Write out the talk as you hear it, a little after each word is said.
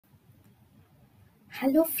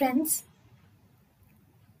Hello friends,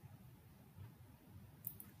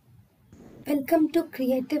 welcome to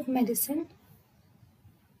Creative Medicine.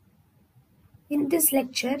 In this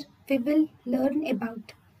lecture, we will learn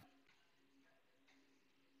about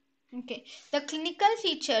The clinical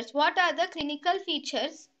features. What are the clinical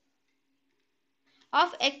features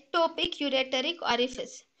of ectopic ureteric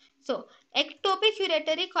orifice? So, ectopic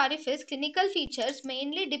ureteric orifice clinical features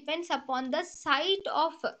mainly depends upon the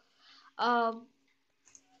uh,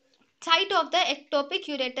 site of the ectopic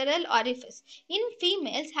ureteral orifice. In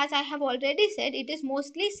females, as I have already said, it is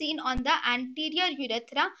mostly seen on the anterior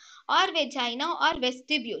urethra or vagina or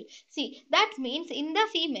vestibule. See, that means in the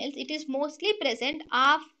females, it is mostly present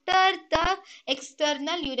after the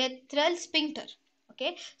external urethral sphincter.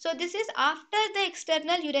 Okay, so this is after the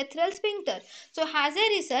external urethral sphincter. So as a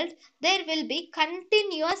result, there will be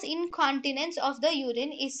continuous incontinence of the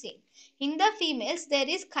urine is seen. In the females, there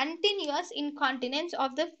is continuous incontinence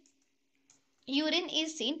of the urine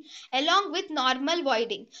is seen along with normal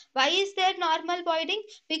voiding. Why is there normal voiding?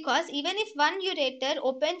 Because even if one ureter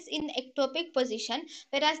opens in ectopic position,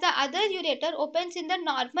 whereas the other ureter opens in the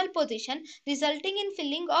normal position, resulting in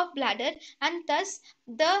filling of bladder, and thus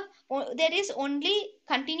there is only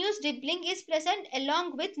continuous dribbling is present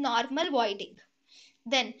along with normal voiding.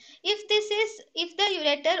 Then if the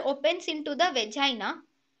ureter opens into the vagina,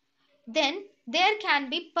 then there can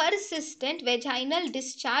be persistent vaginal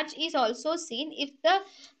discharge is also seen if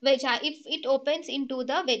it opens into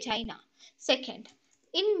the vagina. Second,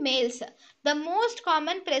 in males, the most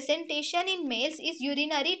common presentation in males is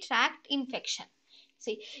urinary tract infection.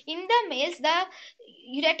 See, in the males, the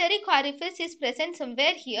ureteric orifice is present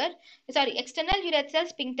somewhere here. Sorry, external urethral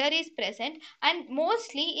sphincter is present, and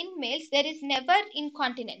mostly in males there is never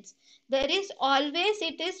incontinence. There is always,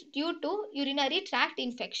 it is due to urinary tract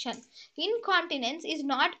infection. Incontinence is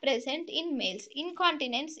not present in males.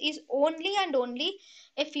 Incontinence is only and only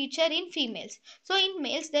a feature in females. So in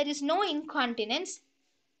males there is no incontinence.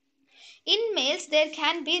 In males, there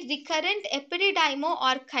can be recurrent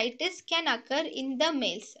epididymoorchitis can occur in the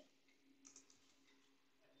males.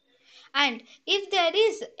 And if there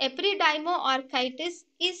is epididymoorchitis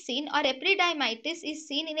is seen or epididymitis is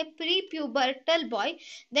seen in a prepubertal boy,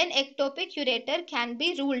 then ectopic ureter can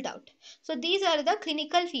be ruled out. So these are the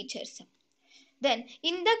clinical features. Then,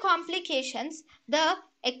 in the complications, the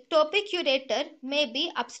ectopic ureter may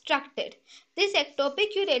be obstructed. This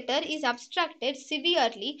ectopic ureter is obstructed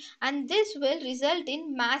severely, and this will result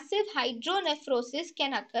in massive hydronephrosis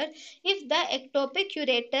can occur if the ectopic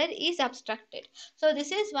ureter is obstructed. So,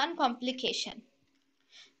 this is one complication.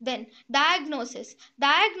 Then diagnosis.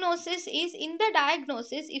 Diagnosis is, in the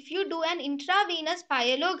diagnosis, if you do an intravenous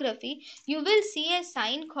pyelography, you will see a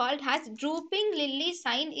sign called as drooping lily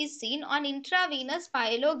sign is seen on intravenous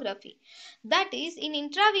pyelography. That is, in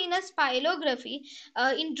intravenous pyelography,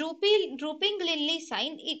 in drooping lily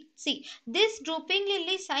sign, this drooping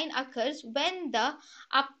lily sign occurs when the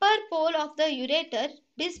upper pole of the ureter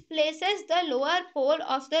displaces the lower pole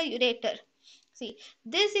of the ureter. See,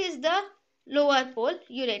 this is the lower pole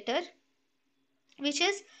ureter which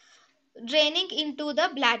is draining into the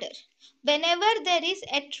bladder. Whenever there is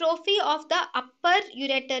atrophy of the upper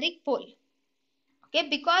ureteric pole, okay,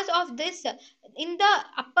 because of this, in the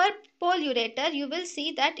upper pole ureter, you will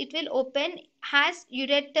see that it will open has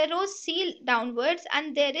ureterocele downwards,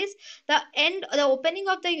 and there is the opening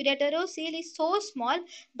of the ureterocele is so small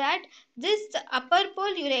that this upper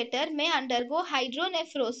pole ureter may undergo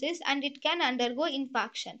hydronephrosis and it can undergo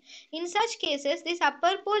infarction. In such cases, this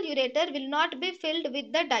upper pole ureter will not be filled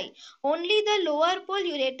with the dye. Only the lower pole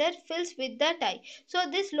ureter fills with the dye. So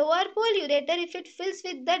this lower pole ureter, if it fills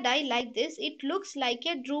with the dye like this, it looks like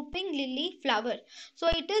a drooping lily flower. So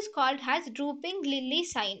it is called as drooping lily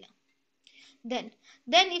sign. Then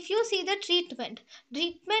if you see the treatment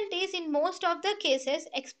is, in most of the cases,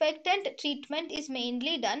 expectant treatment is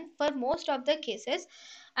mainly done for most of the cases,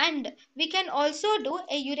 and we can also do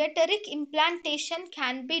a ureteric implantation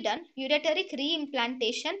can be done, ureteric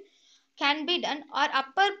reimplantation can be done, or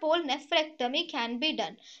upper pole nephrectomy can be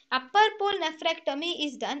done. Upper pole nephrectomy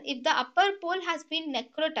is done if the upper pole has been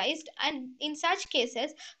necrotized, and in such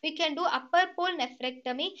cases we can do upper pole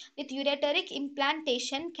nephrectomy with ureteric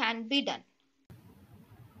implantation can be done.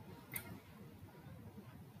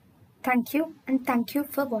 thank you and thank you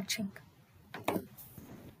for watching.